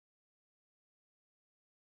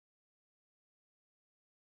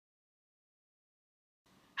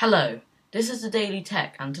Hello, this is the Daily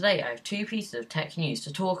Tech, and today I have two pieces of tech news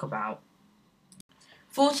to talk about.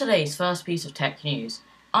 For today's first piece of tech news,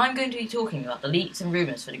 I'm going to be talking about the leaks and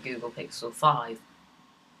rumours for the Google Pixel 5.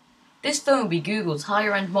 This phone will be Google's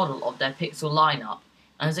higher-end model of their Pixel lineup,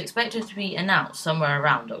 and is expected to be announced somewhere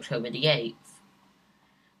around October the 8th.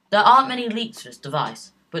 There aren't many leaks for this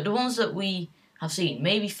device, but the ones that we have seen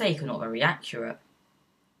may be fake or not very accurate.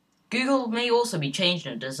 Google may also be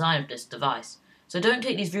changing the design of this device, so don't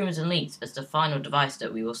take these rumours and leaks as the final device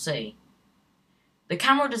that we will see. The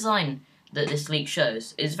camera design that this leak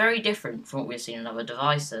shows is very different from what we've seen in other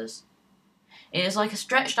devices. It is like a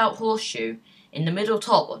stretched out horseshoe in the middle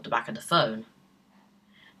top of the back of the phone.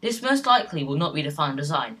 This most likely will not be the final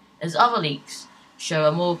design, as other leaks show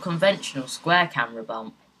a more conventional square camera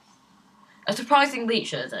bump. A surprising leak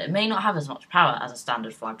shows that it may not have as much power as a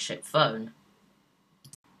standard flagship phone.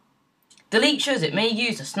 The leak shows it may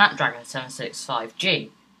use a Snapdragon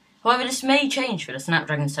 765G. However, this may change for the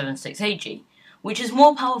Snapdragon 768G, which is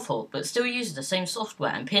more powerful but still uses the same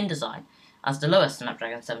software and pin design as the lower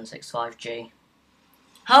Snapdragon 765G.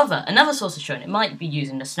 However, another source has shown it might be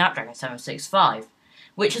using the Snapdragon 765,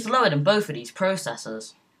 which is lower than both of these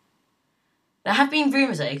processors. There have been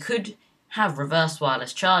rumours that it could have reverse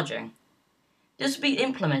wireless charging. This will be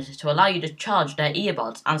implemented to allow you to charge their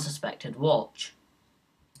earbuds and suspected watch.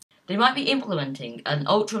 They might be implementing an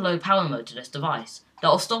ultra-low power mode to this device that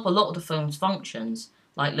will stop a lot of the phone's functions,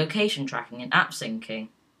 like location tracking and app syncing.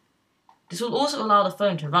 This will also allow the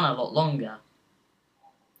phone to run a lot longer.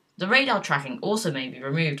 The radar tracking also may be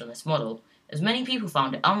removed on this model, as many people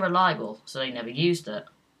found it unreliable, so they never used it.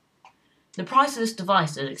 The price of this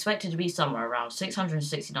device is expected to be somewhere around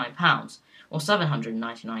 £669 or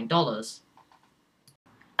 $799.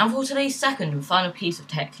 And for today's second and final piece of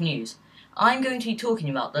tech news, I'm going to be talking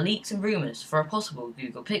about the leaks and rumours for a possible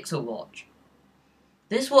Google Pixel watch.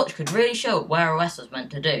 This watch could really show what Wear OS was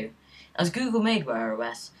meant to do, as Google made Wear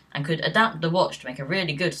OS and could adapt the watch to make a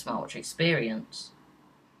really good smartwatch experience.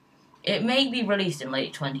 It may be released in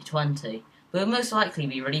late 2020, but will most likely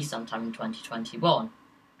be released sometime in 2021.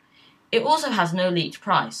 It also has no leaked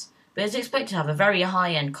price, but is expected to have a very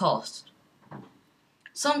high-end cost.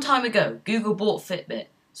 Some time ago, Google bought Fitbit,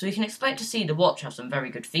 so we can expect to see the watch have some very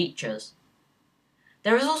good features.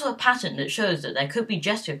 There is also a patent that shows that there could be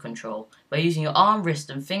gesture control by using your arm, wrist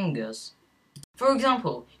and fingers. For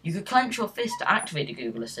example, you could clench your fist to activate the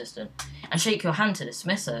Google Assistant and shake your hand to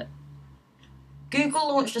dismiss it. Google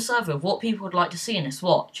launched a survey of what people would like to see in this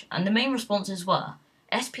watch, and the main responses were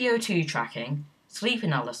SpO2 tracking, sleep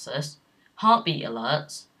analysis, heartbeat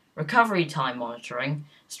alerts, recovery time monitoring,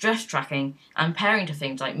 stress tracking, and pairing to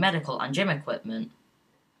things like medical and gym equipment.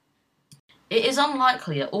 It is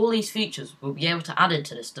unlikely that all these features will be able to be added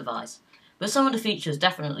to this device, but some of the features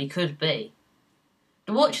definitely could be.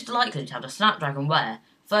 The watch is likely to have the Snapdragon Wear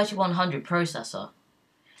 3100 processor.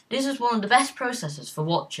 This is one of the best processors for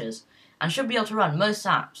watches, and should be able to run most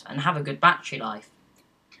apps and have a good battery life.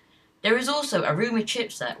 There is also a rumoured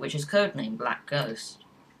chipset which is codenamed Black Ghost.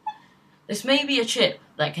 This may be a chip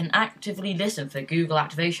that can actively listen for Google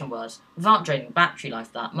activation words without draining battery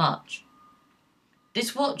life that much.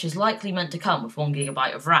 This watch is likely meant to come with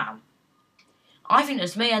 1GB of RAM. I think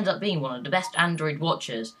this may end up being one of the best Android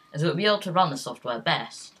watches, as it will be able to run the software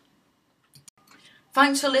best.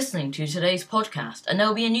 Thanks for listening to today's podcast, and there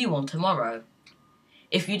will be a new one tomorrow.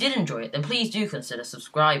 If you did enjoy it, then please do consider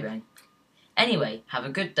subscribing. Anyway, have a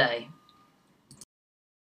good day.